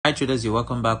Hi traders, you're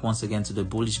welcome back once again to the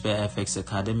Bullish Bear FX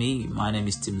Academy. My name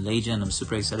is Tim Legend. I'm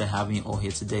super excited having you all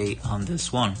here today on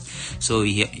this one. So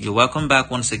you're welcome back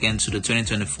once again to the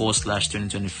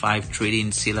 2024/2025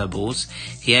 trading syllabus.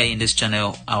 Here in this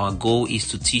channel, our goal is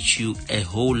to teach you a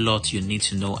whole lot you need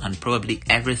to know and probably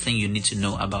everything you need to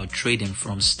know about trading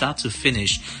from start to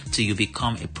finish till you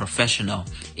become a professional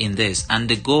in this. And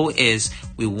the goal is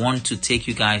we want to take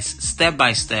you guys step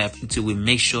by step until we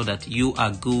make sure that you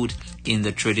are good in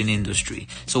the trading industry.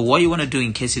 So what you want to do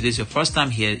in case it is your first time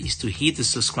here is to hit the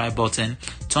subscribe button,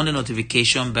 turn the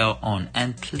notification bell on,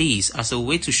 and please, as a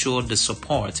way to show the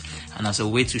support and as a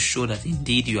way to show that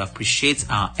indeed you appreciate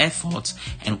our efforts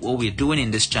and what we're doing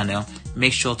in this channel,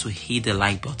 make sure to hit the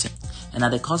like button. And at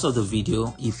the course of the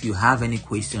video, if you have any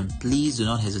question, please do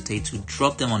not hesitate to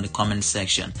drop them on the comment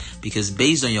section, because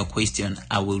based on your question,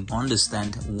 I will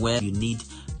understand where you need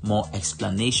more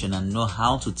explanation and know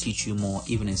how to teach you more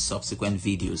even in subsequent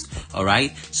videos. All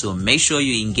right, so make sure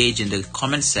you engage in the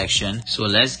comment section. So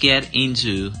let's get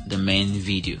into the main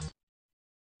video.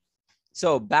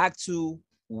 So back to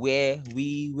where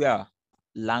we were,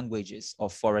 languages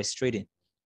of forex trading.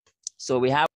 So we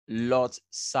have lot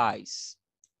size,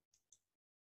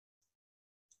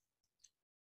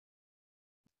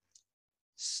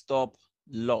 stop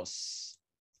loss,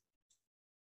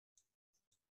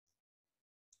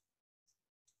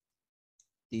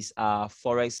 these are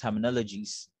forex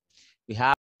terminologies. We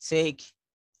have take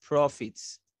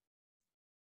profits.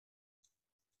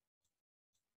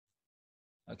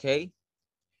 Okay.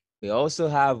 We also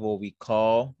have what we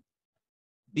call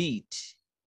bid.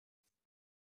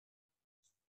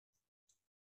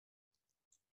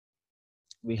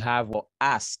 We have what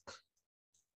ask.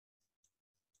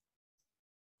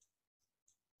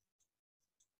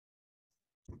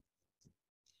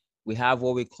 We have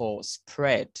what we call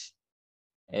spread.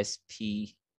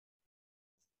 SP,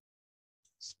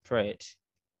 spread.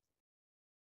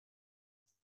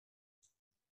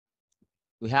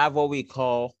 We have what we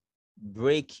call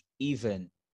break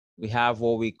even. We have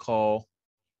what we call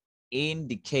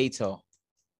indicator.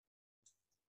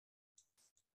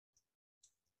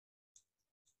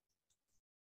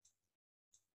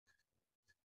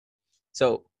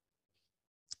 So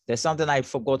there's something I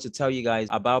forgot to tell you guys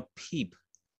about PEEP,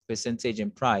 percentage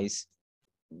in price.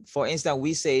 For instance,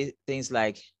 we say things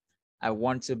like, I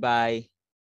want to buy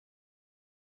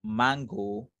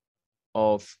mango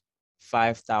of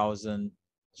 5,000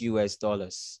 US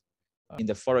dollars. In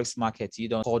the Forex market, you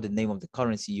don't call the name of the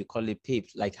currency, you call it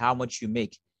PEEP, like how much you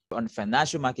make. On the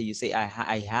financial market, you say, I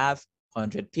have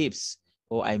 100 pips,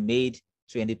 or I made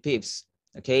 20 pips,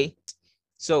 okay?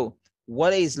 So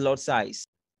what is lot size?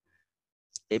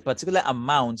 A particular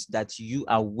amount that you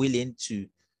are willing to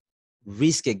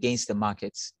risk against the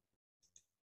market,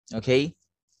 okay?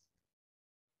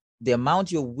 The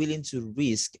amount you're willing to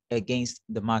risk against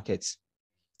the market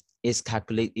is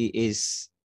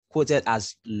quoted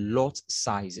as lot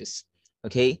sizes,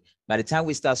 okay? By the time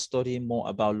we start studying more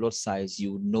about lot size,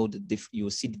 you know you will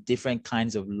see the different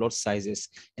kinds of lot sizes,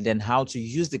 and then how to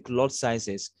use the lot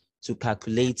sizes to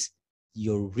calculate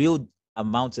your real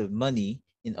amount of money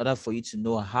in order for you to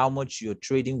know how much you're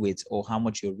trading with or how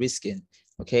much you're risking,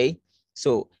 okay?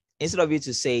 So instead of you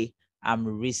to say, I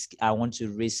want to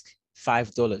risk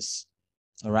 $5,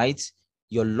 all right?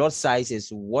 Your lot size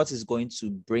is what is going to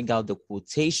bring out the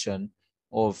quotation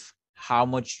of how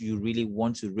much you really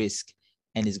want to risk,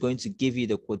 and it's going to give you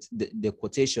the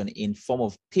quotation in form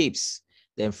of pips.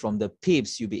 Then from the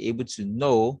pips, you'll be able to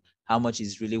know how much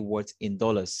is really worth in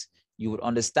dollars. You would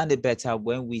understand it better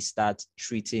when we start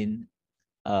treating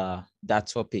that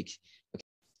topic. Okay.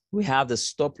 We have the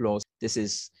stop loss. This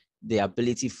is the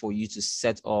ability for you to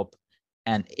set up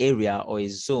an area or a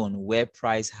zone where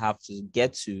price have to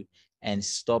get to and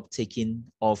stop taking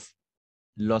off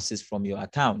losses from your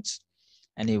account.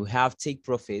 And you have take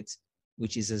profit,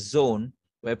 which is a zone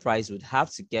where price would have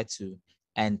to get to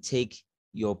and take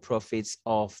your profits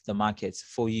off the market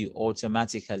for you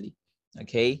automatically,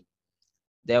 okay?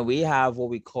 Then we have what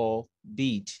we call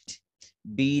bid.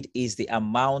 Bid is the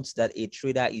amount that a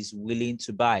trader is willing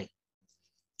to buy,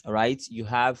 all right? You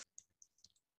have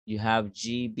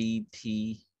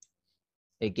GBP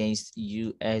against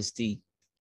USD.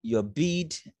 Your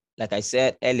bid, like I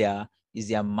said earlier, is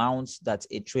the amount that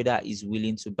a trader is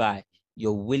willing to buy.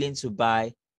 You're willing to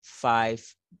buy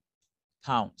 £5,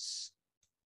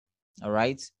 all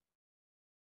right?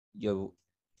 Your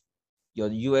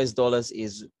US dollars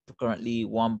is currently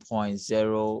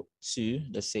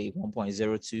 1.02, let's say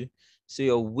 1.02. So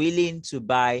you're willing to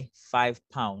buy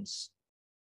 £5.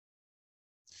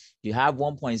 You have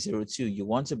 1.02, you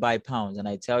want to buy pounds, and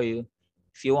I tell you,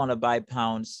 if you want to buy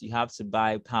pounds, you have to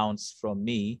buy pounds from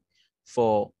me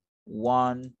for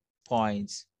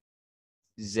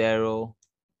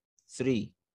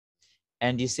 1.03.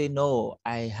 And you say, no,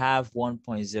 I have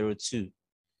 1.02.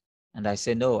 And I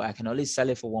say, no, I can only sell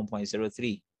it for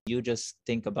 1.03. You just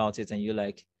think about it and you're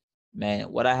like,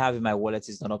 man, what I have in my wallet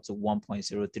is not up to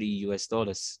 1.03 US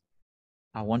dollars.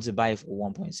 I want to buy it for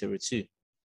 1.02.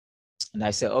 And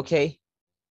I say, okay,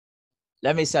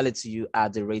 let me sell it to you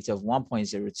at the rate of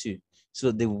 1.02.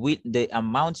 So the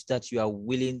amount that you are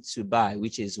willing to buy,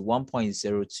 which is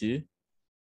 1.02,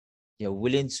 you're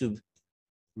willing to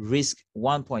risk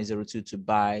 1.02 to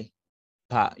buy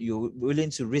you're willing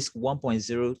to risk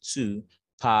 1.02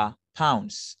 per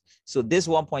pounds. So this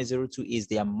 1.02 is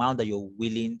the amount that you're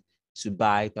willing to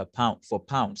buy per pound for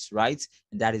pounds, right?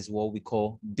 And that is what we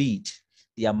call bid,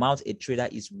 the amount a trader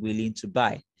is willing to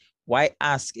buy. Why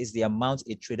ask is the amount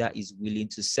a trader is willing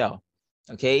to sell.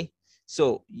 Okay,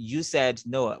 so you said,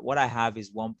 no, what I have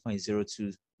is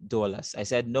 $1.02. I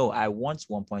said, no, I want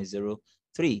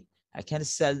 1.03. I can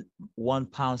sell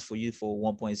 £1 for you for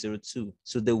 1.02.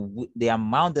 So the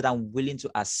amount that I'm willing to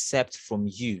accept from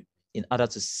you in order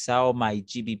to sell my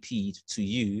GBP to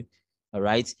you, all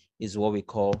right, is what we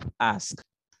call ask.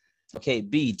 Okay,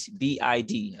 bid,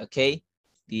 B-I-D, okay,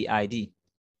 B-I-D.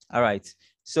 All right,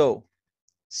 so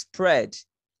spread.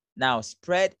 Now,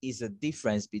 spread is the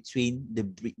difference between the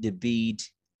bid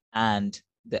and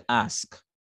the ask.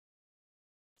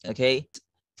 Okay,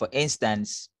 for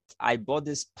instance, I bought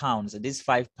this pounds, this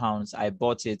 £5, I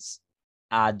bought it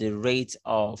at the rate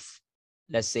of,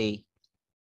 let's say,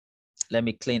 let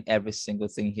me clean every single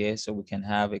thing here so we can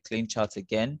have a clean chart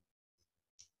again.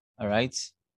 All right.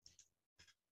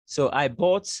 So I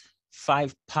bought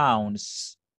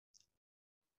 £5.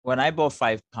 When I bought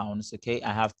 £5, okay,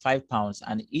 I have £5,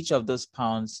 and each of those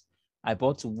pounds, I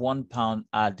bought £1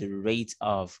 at the rate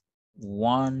of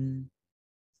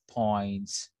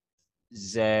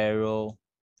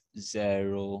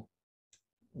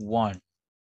 1.001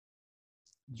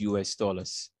 US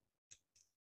dollars.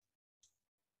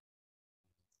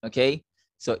 Okay,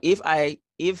 so if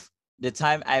the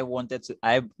time I wanted to,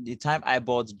 the time I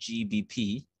bought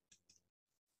GBP,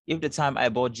 if the time I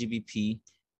bought GBP,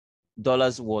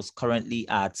 dollars was currently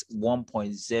at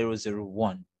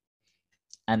 1.001,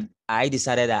 and I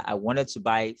decided that I wanted to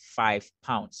buy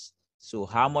 £5. So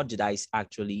how much did I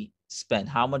actually spend?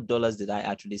 How much dollars did I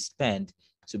actually spend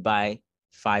to buy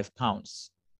 £5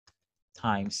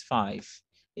 times 5?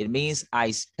 It means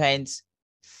I spent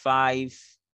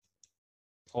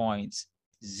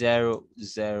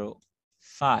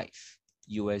 5.005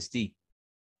 USD.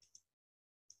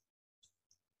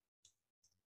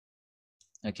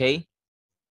 Okay.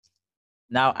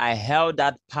 Now I held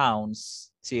that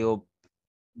pounds till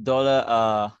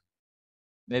dollar,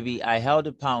 maybe I held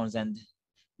the pounds and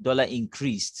dollar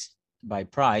increased by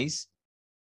price.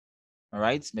 All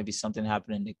right, maybe something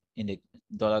happened in the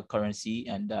dollar currency,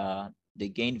 and they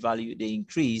gained value, they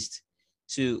increased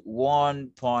to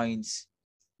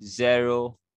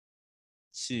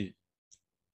 1.02.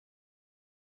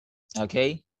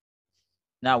 Okay.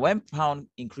 Now, when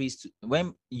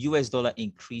when US dollar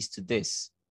increased to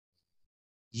this,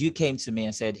 you came to me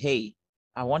and said, hey,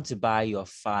 I want to buy your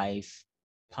 £5.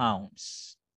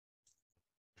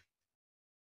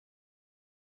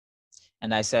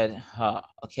 And I said,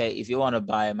 okay, if you want to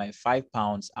buy my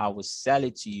 £5, I will sell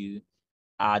it to you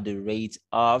at the rate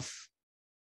of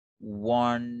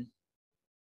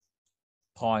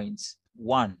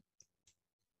 1.1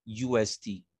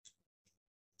 USD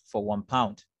for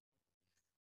 £1.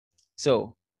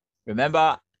 So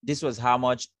remember, this was how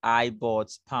much I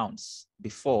bought pounds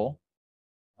before.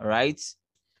 All right.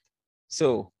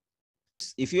 So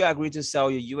if you agree to sell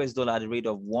your US dollar at the rate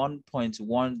of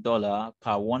 $1.1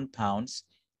 per £1,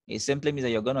 it simply means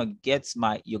that you're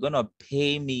gonna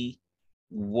pay me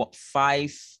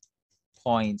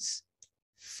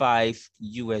 5.5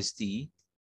 USD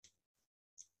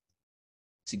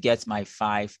to get my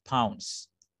 £5.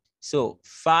 So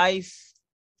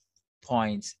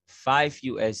 5.5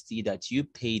 USD that you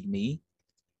paid me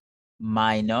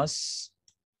minus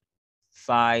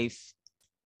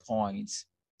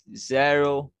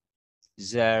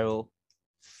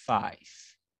 5.005.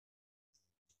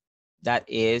 That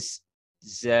is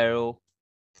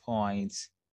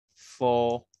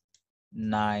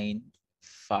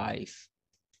 0.495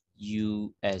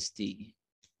 USD.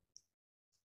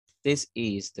 This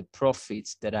is the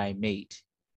profit that I made.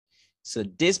 So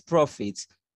this profit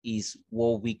is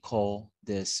what we call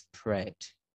the spread.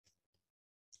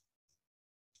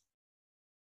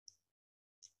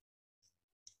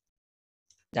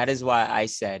 That is why I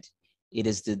said It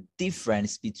is the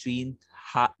difference between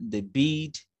the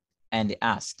bid and the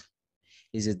ask.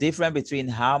 It's the difference between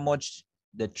how much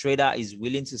the trader is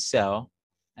willing to sell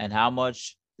and how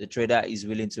much the trader is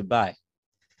willing to buy.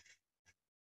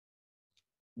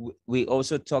 We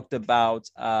also talked about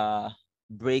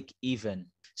break even.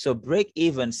 So break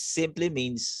even simply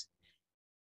means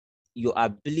your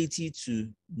ability to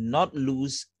not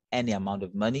lose any amount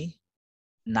of money,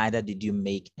 neither did you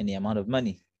make any amount of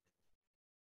money.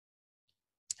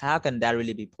 How can that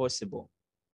really be possible?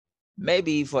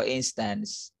 Maybe, for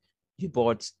instance, you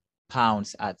bought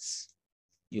pounds at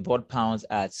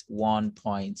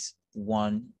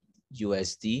 1.1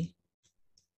 USD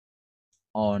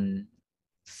on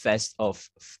 1st of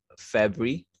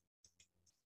February.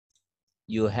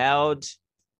 You held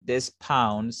this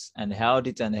pounds and held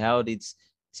it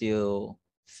till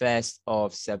 1st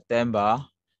of September,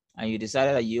 and you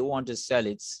decided that you want to sell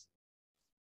it.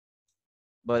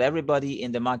 But everybody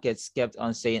in the markets kept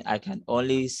on saying, I can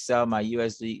only sell my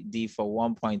USD for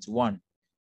 1.1.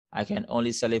 I can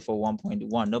only sell it for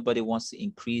 1.1. Nobody wants to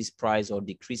increase price or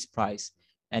decrease price.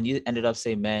 And you ended up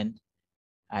saying, man,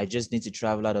 I just need to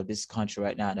travel out of this country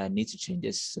right now and I need to change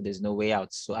this. So there's no way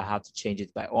out. So I have to change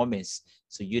it by all means.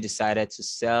 So you decided to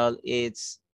sell it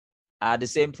at the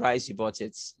same price you bought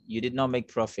it. You did not make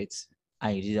profit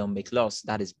and you didn't make loss.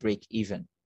 That is break even.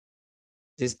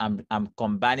 This I'm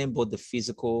combining both the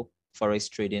physical Forex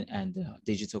trading and the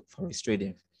digital Forex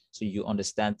trading so you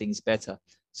understand things better.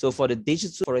 So for the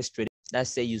digital Forex trading, let's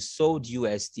say you sold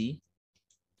USD,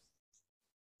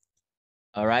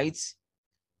 all right?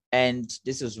 And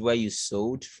this is where you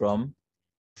sold from.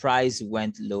 Price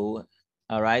went low,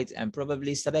 all right? And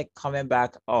probably started coming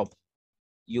back up.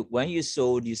 When you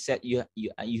sold, you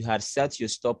had set your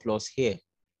stop loss here,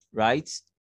 right?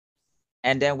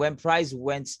 And then when price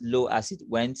went low as it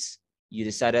went, you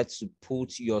decided to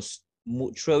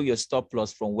trail your stop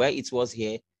loss from where it was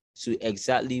here to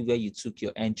exactly where you took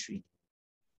your entry.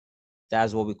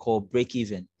 That's what we call break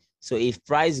even. So if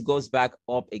price goes back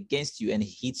up against you and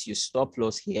hits your stop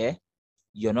loss here,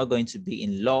 you're not going to be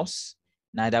in loss,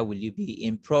 neither will you be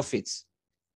in profit.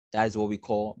 That is what we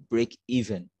call break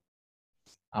even.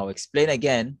 I'll explain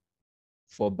again.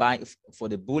 For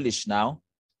the bullish now,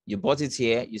 you bought it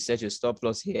here, you set your stop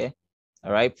loss here,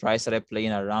 all right? Price started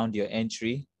playing around your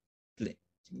entry,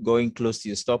 going close to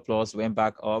your stop loss, went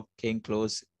back up, came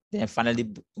close, then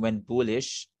finally went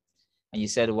bullish, and you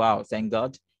said, wow, thank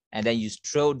God. And then you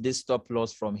trailed this stop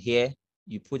loss from here,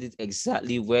 you put it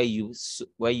exactly where you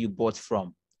bought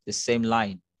from, the same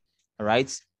line, all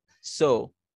right?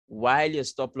 So while your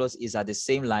stop loss is at the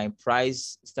same line,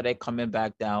 price started coming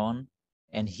back down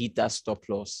and hit that stop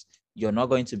loss. You're not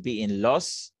going to be in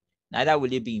loss, neither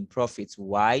will you be in profit.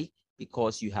 Why?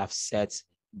 Because you have set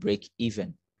break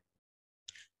even.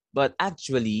 But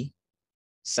actually,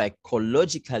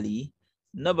 psychologically,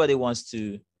 nobody wants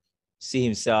to see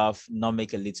himself not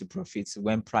make a little profit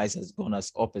when price has gone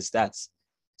as up as that.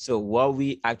 So what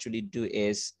we actually do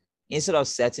is, instead of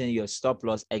setting your stop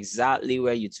loss exactly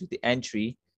where you took the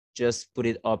entry, just put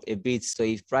it up a bit. So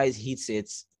if price hits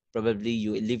it, probably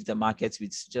you leave the market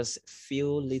with just few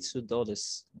little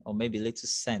dollars or maybe little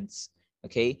cents.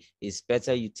 Okay, it's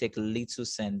better you take a little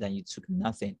cent than you took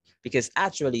nothing, because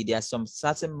actually there are some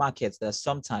certain markets that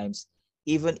sometimes,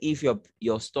 even if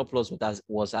your stop loss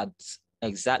was at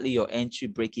exactly your entry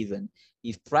break even,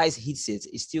 if price hits it,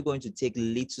 it's still going to take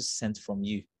little cents from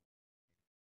you.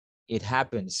 It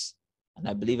happens. And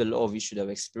I believe a lot of you should have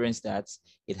experienced that.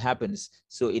 It happens.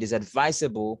 So it is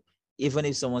advisable, even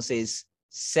if someone says,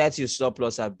 set your stop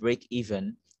loss at break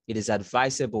even, it is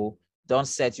advisable, don't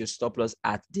set your stop loss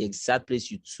at the exact place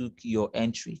you took your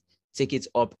entry. Take it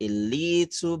up a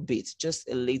little bit, just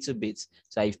a little bit.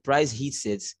 So if price hits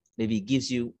it, maybe it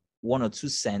gives you 1 or 2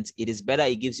 cents. It is better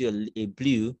it gives you a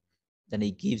blue than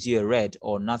it gives you a red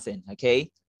or nothing,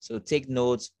 okay? So take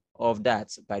note of that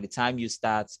by the time you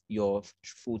start your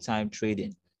full-time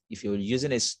trading. If you're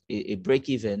using a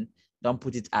break-even, don't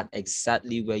put it at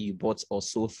exactly where you bought or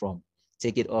sold from.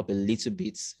 Take it up a little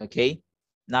bit, okay?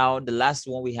 Now, the last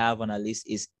one we have on our list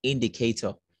is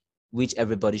indicator, which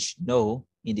everybody should know.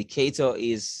 Indicator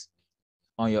is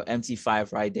on your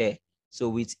MT5 right there. So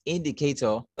with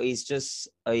indicator, it's just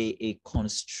a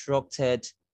constructed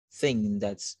thing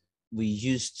that we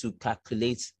use to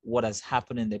calculate what has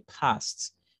happened in the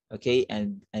past, okay,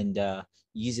 and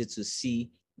use it to see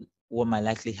what might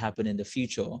likely happen in the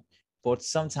future. But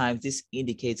sometimes these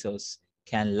indicators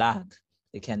can lag,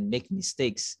 they can make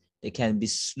mistakes, they can be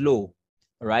slow,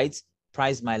 right?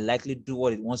 Price might likely do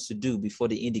what it wants to do before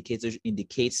the indicator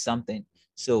indicates something.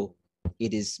 So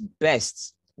it is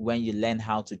best when you learn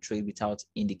how to trade without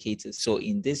indicators. So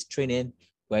in this training,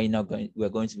 we're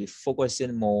going to be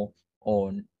focusing more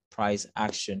on price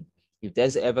action. If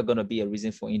there's ever going to be a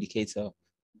reason for indicator,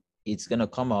 it's going to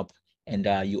come up, and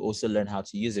you also learn how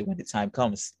to use it when the time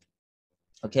comes.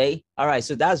 Okay. All right.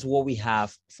 So that's what we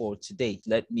have for today.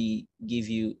 Let me give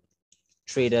you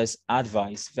traders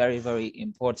advice. Very, very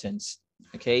important.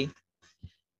 Okay.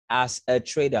 As a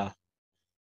trader,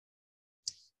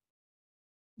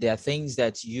 there are things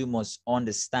that you must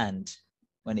understand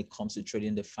when it comes to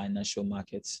trading the financial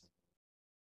markets.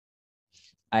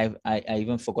 I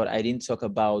even forgot, I didn't talk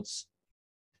about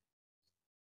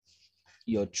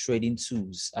your trading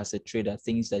tools as a trader,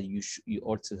 things that you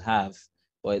ought to have.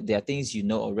 But there are things you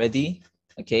know already.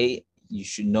 Okay, you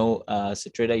should know as a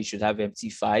trader, you should have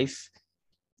MT5.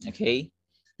 Okay,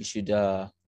 you should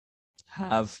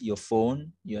have your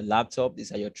phone, your laptop.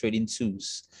 These are your trading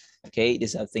tools. Okay,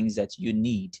 these are things that you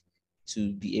need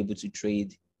to be able to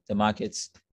trade the markets.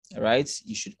 All right,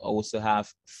 you should also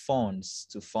have funds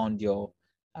to fund your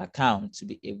account to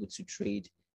be able to trade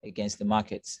against the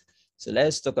markets. So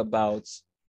let's talk about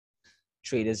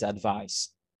traders' advice.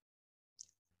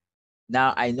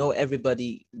 Now, I know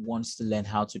everybody wants to learn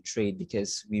how to trade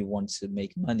because we want to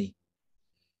make money,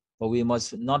 but we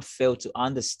must not fail to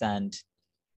understand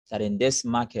that in this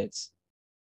market,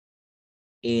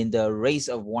 in the race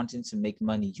of wanting to make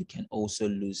money, you can also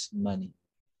lose money.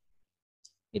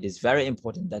 It is very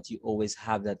important that you always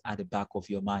have that at the back of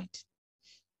your mind.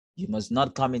 You must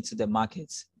not come into the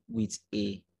market with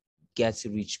a get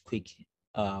rich quick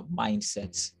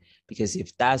mindset, because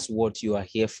if that's what you are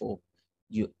here for,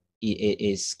 it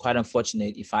is quite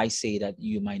unfortunate if I say that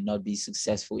you might not be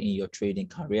successful in your trading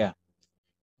career,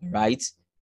 right?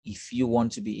 If you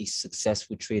want to be a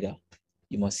successful trader,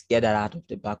 you must get that out of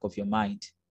the back of your mind.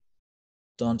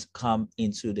 Don't come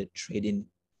into the trading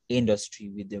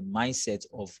industry with the mindset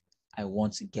of, I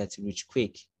want to get rich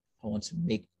quick. I want to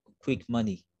make quick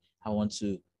money. I want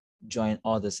to join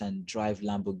others and drive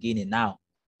Lamborghini now.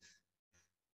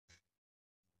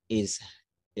 Is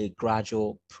a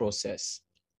gradual process.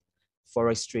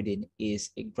 Forex trading is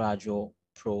a gradual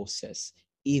process.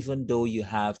 Even though you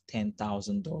have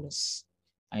 $10,000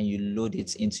 and you load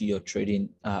it into your trading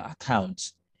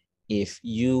account, if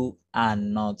you are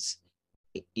not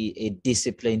a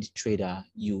disciplined trader,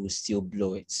 you will still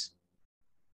blow it.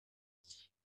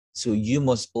 So you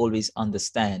must always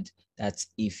understand that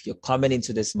if you're coming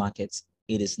into this market,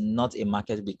 it is not a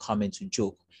market we come in to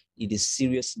joke. It is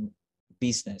serious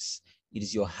business. It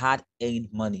is your hard-earned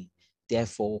money.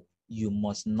 Therefore, you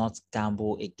must not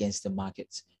gamble against the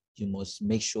market. You must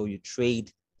make sure you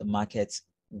trade the market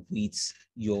with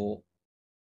your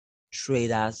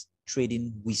traders'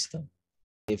 trading wisdom.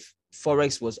 If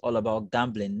Forex was all about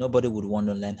gambling, nobody would want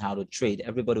to learn how to trade.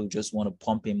 Everybody would just want to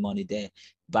pump in money there,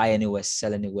 buy anywhere,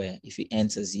 sell anywhere. If it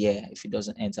enters, yeah. If it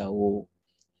doesn't enter, oh.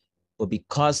 But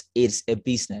because it's a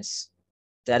business,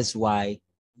 that is why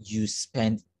you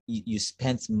spend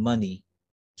money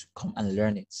to come and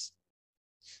learn it.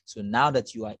 So now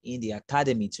that you are in the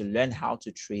academy to learn how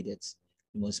to trade it,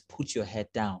 you must put your head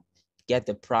down, get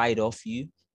the pride off you,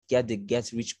 get the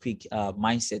get rich quick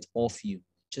mindset off you.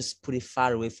 Just put it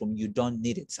far away from you. Don't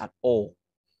need it at all.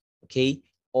 Okay?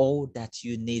 All that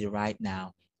you need right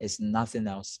now is nothing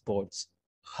else but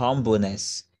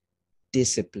humbleness,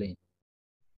 discipline.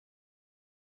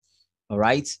 All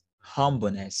right?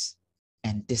 Humbleness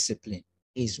and discipline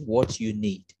is what you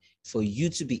need for you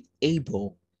to be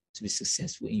able to be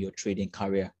successful in your trading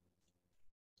career.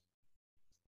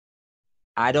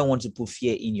 I don't want to put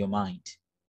fear in your mind,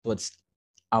 but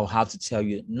I'll have to tell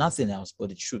you nothing else but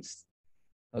the truth.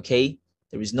 Okay?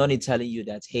 There is no need telling you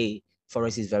that, hey,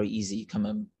 Forex is very easy. Come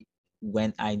on,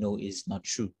 when I know it's not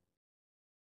true.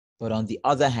 But on the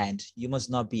other hand, you must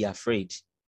not be afraid,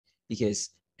 because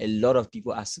a lot of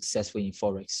people are successful in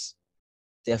Forex.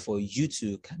 Therefore, you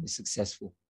too can be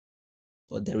successful.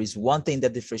 But there is one thing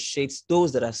that differentiates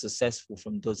those that are successful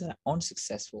from those that are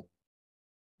unsuccessful.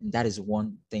 And that is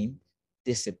one thing: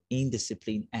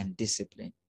 indiscipline and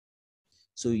discipline.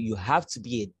 So you have to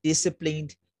be a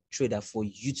disciplined trader for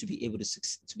you to be able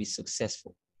to be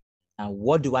successful. Now,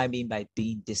 what do I mean by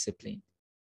being disciplined?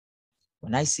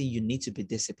 When I say you need to be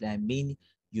disciplined, I mean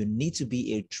you need to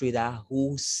be a trader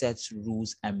who sets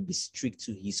rules and be strict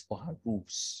to his or her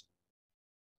rules.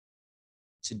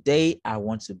 Today, I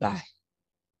want to buy.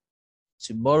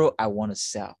 Tomorrow, I want to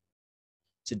sell.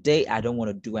 Today, I don't want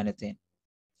to do anything.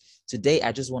 Today,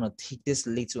 I just want to take this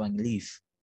little and leave.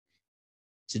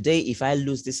 Today, if I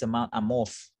lose this amount, I'm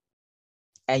off.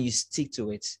 And you stick to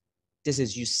it. This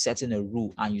is you setting a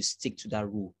rule and you stick to that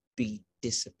rule. Be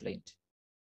disciplined.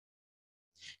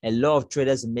 A lot of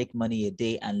traders make money a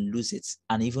day and lose it,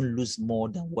 and even lose more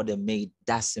than what they made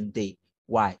that same day.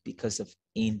 Why? Because of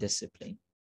indiscipline.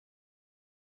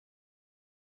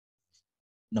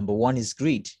 Number one is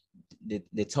greed.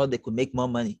 They thought they could make more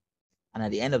money, and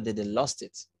at the end of the day, they lost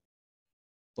it.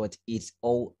 But it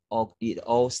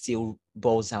all still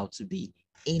boils out to be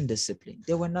indisciplined.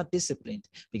 They were not disciplined,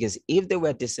 because if they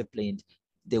were disciplined,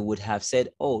 they would have said,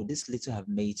 oh, this little I've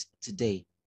made today,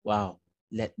 wow,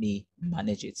 let me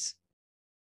manage it.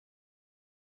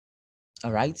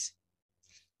 All right.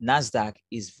 NASDAQ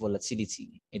is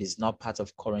volatility. It is not part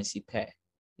of currency pair.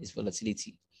 It's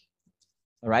volatility.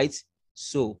 All right.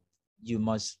 So you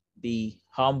must be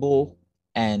humble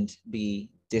and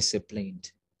be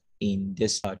disciplined in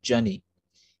this journey.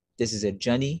 This is a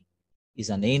journey, it's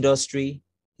an industry,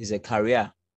 it's a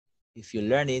career. If you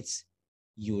learn it,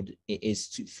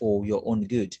 for your own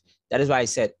good. That is why I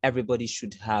said everybody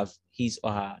should have his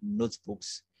or her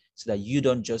notebooks, so that you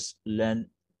don't just learn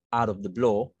out of the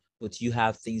blue, but you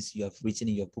have things you have written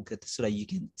in your book so that you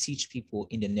can teach people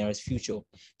in the nearest future,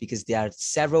 because there are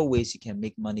several ways you can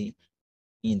make money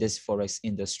in this Forex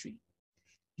industry.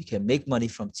 You can make money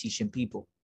from teaching people.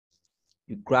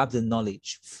 You grab the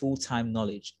knowledge, full-time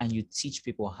knowledge, and you teach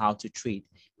people how to trade,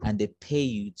 and they pay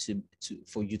you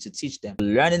for you to teach them.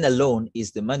 Learning alone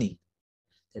is the money.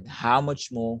 Then how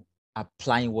much more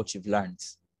applying what you've learned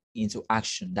into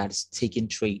action, that is taking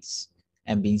trades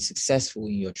and being successful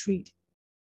in your trade.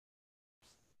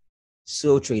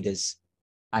 So traders,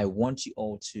 I want you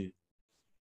all to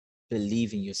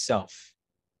believe in yourself,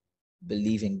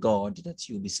 believe in God that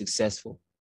you'll be successful,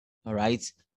 all right?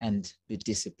 And be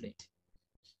disciplined.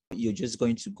 You're just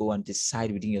going to go and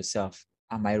decide within yourself,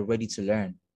 am I ready to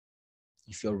learn?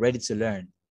 If you're ready to learn,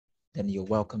 then you're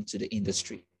welcome to the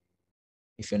industry.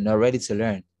 If you're not ready to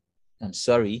learn, I'm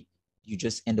sorry, you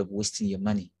just end up wasting your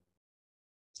money.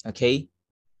 Okay?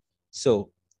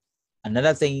 So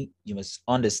another thing you must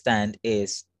understand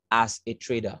is, as a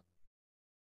trader,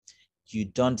 you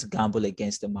don't gamble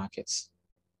against the markets.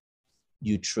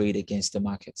 You trade against the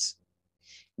markets.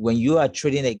 When you are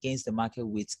trading against the market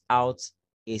without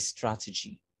a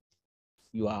strategy,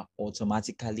 you are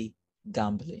automatically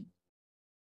gambling.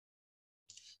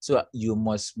 So you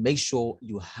must make sure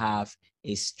you have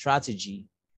a strategy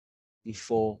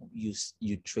before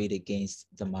you trade against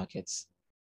the markets.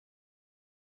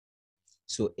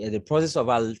 So in the process of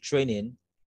our training,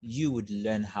 you would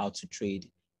learn how to trade.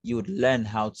 You would learn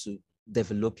how to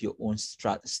develop your own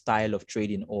style of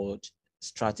trading or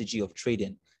strategy of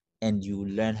trading, and you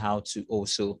learn how to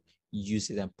also use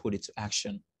it and put it to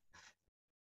action.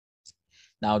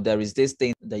 Now, there is this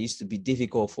thing that used to be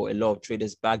difficult for a lot of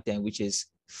traders back then, which is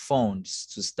funds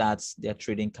to start their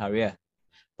trading career.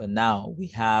 But now we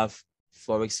have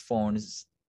Forex funds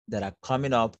that are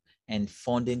coming up and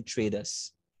funding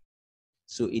traders.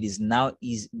 So it is now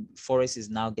easy. Forex is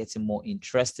now getting more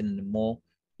interesting and more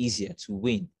easier to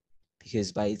win,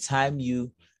 because by the time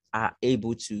you are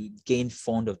able to gain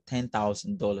fund of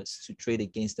 $10,000 to trade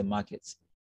against the markets,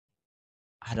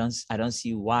 I don't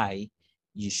see why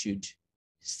you should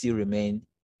still remain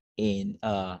in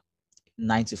a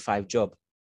 9-to-5 job.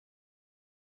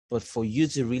 But for you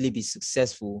to really be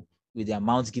successful with the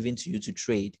amount given to you to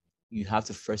trade, you have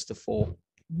to first of all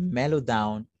mellow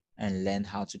down and learn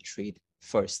how to trade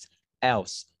first.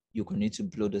 Else, you can need to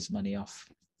blow this money off.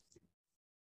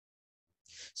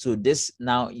 So this,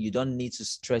 now you don't need to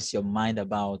stress your mind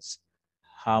about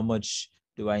how much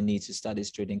do I need to start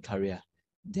this trading career.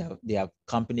 There are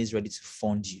companies ready to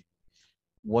fund you.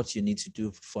 What you need to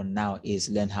do for now is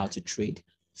learn how to trade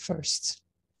first.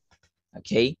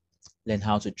 Okay? Learn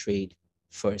how to trade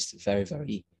first. Very,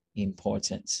 very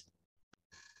important.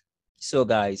 So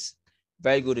guys,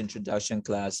 very good introduction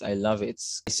class. I love it.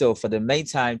 So for the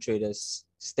meantime, traders,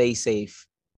 stay safe,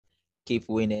 keep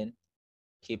winning,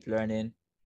 keep learning,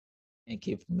 and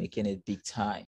keep making it big time.